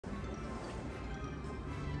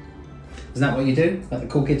Isn't that what you do? Like the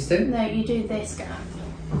cool kids do? No, you do this, Gav.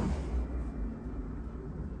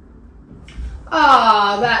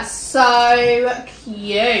 Oh, that's so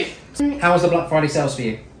cute. How was the Black Friday sales for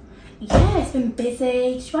you? Yeah, it's been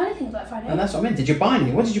busy. Did you buy anything on Black Friday? And that's what I meant. Did you buy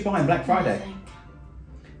anything? What did you buy on Black Friday? Nothing.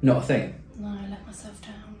 Not a thing? No, I let myself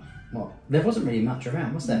down. What? There wasn't really much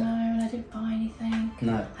around, was there? No, and I didn't buy anything.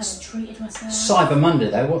 No. I haven't treated myself. Cyber Monday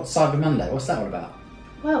though. What's Cyber Monday? What's that all about?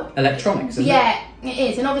 Well, electronics, isn't it? Yeah, it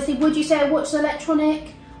is. And obviously, would you say I watched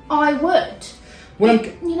electronic? I would. Well,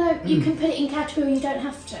 but, you know, you can put it in category, you don't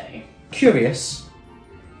have to. Curious,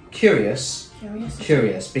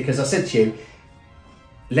 because I said to you,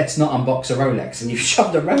 let's not unbox a Rolex, and you've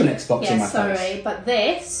shoved a Rolex box in my face. Yeah, sorry, but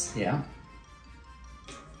this... Yeah.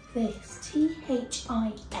 This,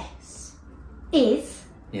 T-H-I-S, is...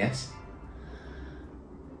 Yes.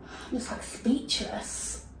 I'm just like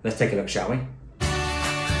speechless. Let's take a look, shall we?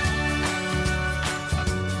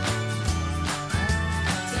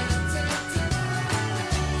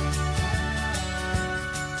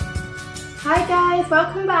 Hi guys,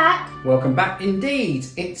 welcome back. Welcome back indeed.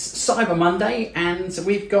 It's Cyber Monday and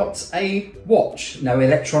we've got a watch. No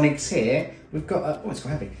electronics here. We've got a, oh, it's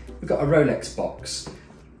quite heavy. We've got a Rolex box.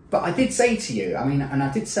 But I did say to you, and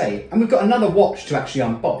we've got another watch to actually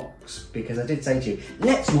unbox, because I did say to you,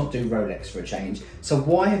 let's not do Rolex for a change. So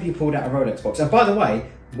why have you pulled out a Rolex box? And by the way,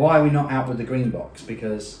 why are we not out with the green box?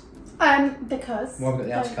 Because... Because... Why have we got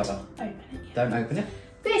the outer cover? Open it yet. Don't open it.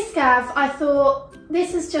 This, Gav, I thought,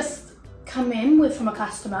 this is just come in with from a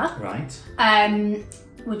customer. Right.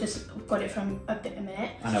 We just got it from a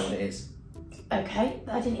minute. I know what it is. Okay,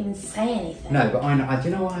 I didn't even say anything. No, but I know. Do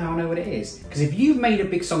you know why I know what it is? Because if you've made a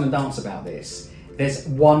big song and dance about this, there's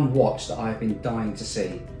one watch that I've been dying to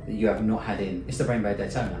see that you have not had in. It's the Rainbow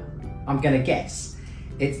Daytona. I'm going to guess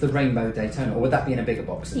it's the Rainbow Daytona, or would that be in a bigger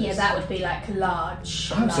box than Yeah, this? that would be like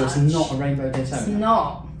large. Oh, so it's not a Rainbow Daytona? It's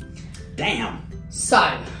not. Damn.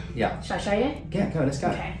 So, yeah. Shall I show you? Yeah, go, let's go.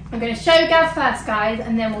 Okay, I'm going to show Gav first, guys,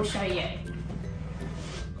 and then we'll show you.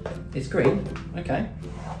 It's green, okay.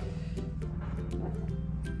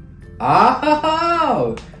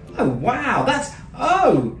 Oh, oh wow,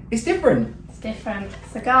 it's different. It's different.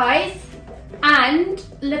 So guys, and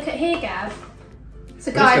look at here, Gav.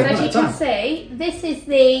 So guys, as you can see, this is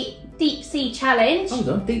the Deepsea Challenge. Hold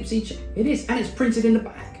on, Deepsea, it is, and it's printed in the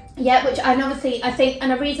back. Yeah, which, and obviously, I think,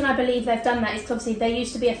 and the reason I believe they've done that is because obviously there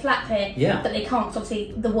used to be a flap here that they can't, because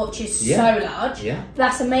obviously the watch is so large. Yeah.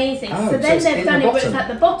 That's amazing. So then they've done it, but it's at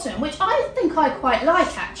the bottom, which I think I quite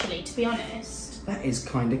like, actually, to be honest. That is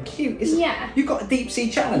kind of cute, isn't it? Yeah. You've got a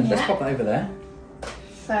Deepsea Challenge. Let's pop that over there.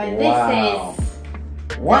 So this is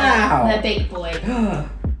the big boy.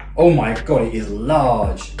 Oh my god, it is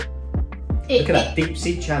large. Look at that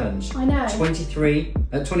Deepsea Challenge. I know.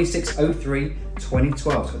 2603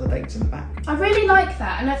 2012. It's got the dates in the back. I really like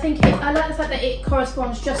that, and I think I like the fact that it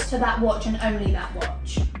corresponds just to that watch and only that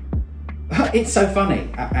watch. It's so funny,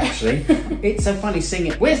 actually. It's so funny seeing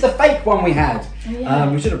it. Where's the fake one we had? Oh, yeah.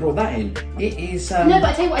 We should have brought that in. It is... No, but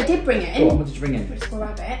I tell you what, I did bring it in. Go on, what did you bring in? Just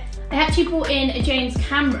grab it. I actually brought in a James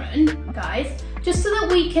Cameron, guys, just so that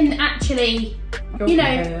we can actually, go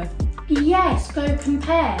compare. Yes, go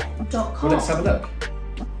compare.com. Well, let's have a look.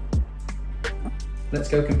 Let's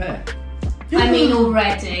go compare. I mean,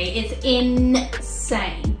 already, it's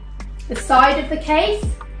insane. The side of the case,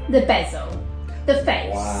 the bezel, the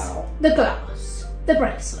face, the glass, the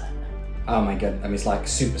bracelet. Oh my god, I mean, it's like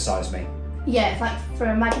supersize me. Yeah, it's like for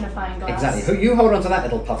a magnifying glass. Exactly. You hold on to that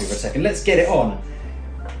little puppy for a second. Let's get it on.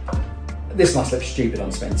 This must look stupid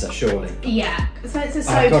on Spencer, surely. Yeah, so it's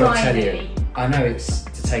so I've got tiny. to tell you, I know it's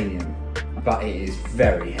titanium, but it is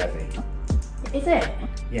very heavy. Is it?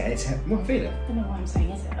 Yeah, it's heavy. Well, feel it. I don't know why I'm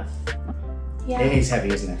saying is it. Yeah. It is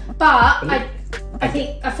heavy, isn't it? But I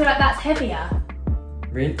feel like that's heavier.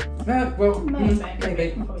 Really? Well,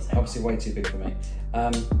 maybe. Obviously way too big for me.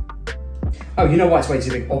 Oh, you know why it's way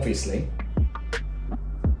too big? Obviously.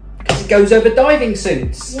 Because it goes over diving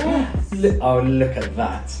suits. Yes. Look at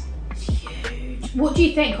that. Huge. What do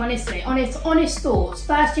you think, honestly? Honest thoughts,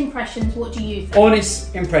 first impressions, what do you think?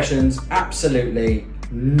 Honest impressions, absolutely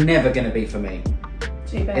never going to be for me.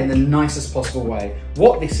 Too big. In the nicest possible way.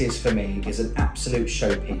 What this is for me is an absolute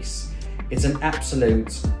showpiece. It's an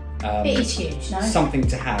absolute... it is huge, no? Something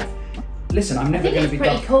to have. Listen, I'm never going to be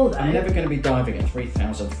pretty cool, though. I'm never going to be diving at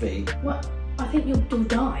 3,000 feet. What? I think you'll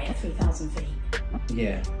die at 3,000 feet.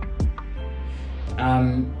 Yeah.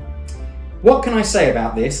 What can I say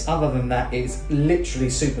about this other than that it's literally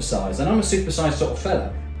supersized, and I'm a supersized sort of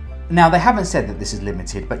fella. Now, they haven't said that this is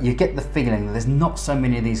limited, but you get the feeling that there's not so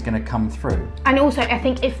many of these going to come through. And also, I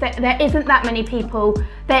think if there isn't that many people,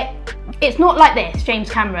 that it's not like this, James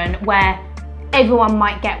Cameron, where everyone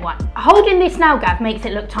might get one. Holding this now, Gav, makes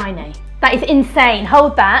it look tiny. That is insane.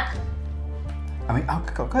 Hold that. I mean, I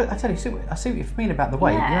tell you, I see what you mean about the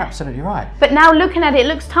weight. Yeah. You're absolutely right. But now looking at it, it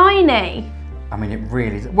looks tiny. I mean, it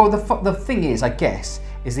really is. Well, the thing is, I guess,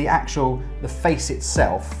 is the face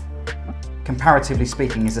itself, comparatively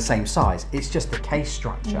speaking, is the same size. It's just the case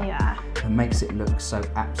structure that makes it look so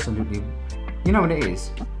absolutely... You know what it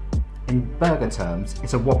is? In burger terms,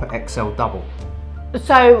 it's a Whopper XL double.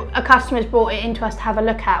 So a customer's brought it into us to have a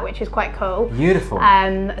look at, which is quite cool. Beautiful.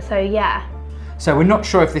 So yeah. So we're not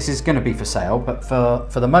sure if this is going to be for sale, but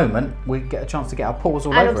for the moment, we get a chance to get our paws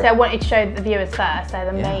all over it. And obviously I wanted to show the viewers first, they're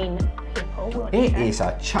the main people. It is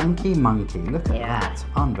a chunky monkey, look at that,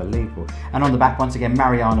 unbelievable. And on the back, once again,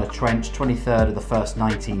 Mariana Trench, 23rd of the 1st,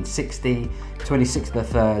 1960, 26th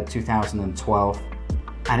of the 3rd, 2012.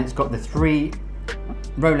 And it's got the 3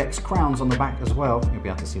 Rolex crowns on the back as well. You'll be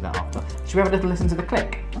able to see that after. Should we have a little listen to the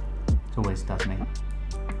click? It always does me.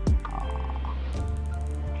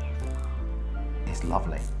 It's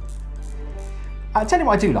lovely. I'll tell you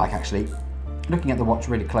what I do like, actually, looking at the watch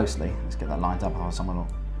really closely, let's get that lined up or someone will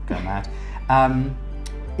go mad,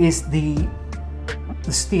 is the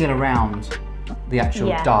steel around the actual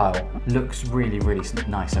dial looks really, really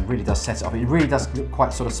nice and really does set it off. It really does look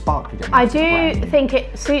quite sort of sparkly. I do think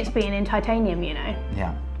it suits being in titanium, you know.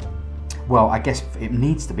 Yeah. Well, I guess it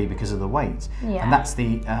needs to be because of the weight. Yeah. And that's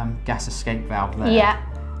the gas escape valve there. Yeah.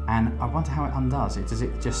 And I wonder how it undoes it. Does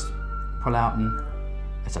it just pull out and...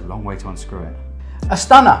 It's a long way to unscrew it. A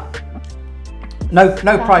stunner! No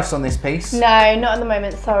price on this piece. No, not at the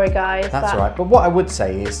moment, sorry guys. That's all right. But what I would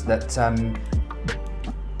say is that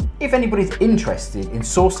if anybody's interested in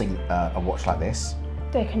sourcing a watch like this,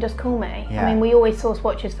 they can just call me. Yeah. I mean, we always source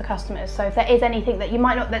watches for customers, so if there is anything that you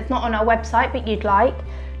might not, that's not on our website but you'd like,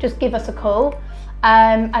 just give us a call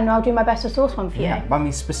and I'll do my best to source one for you. Yeah, I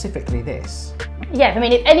mean specifically this. Yeah, I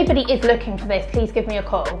mean if anybody is looking for this, please give me a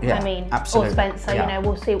call. Yeah, I mean, absolutely. Or Spencer, you know,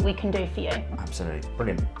 we'll see what we can do for you. Absolutely,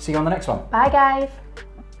 brilliant. See you on the next one. Bye guys.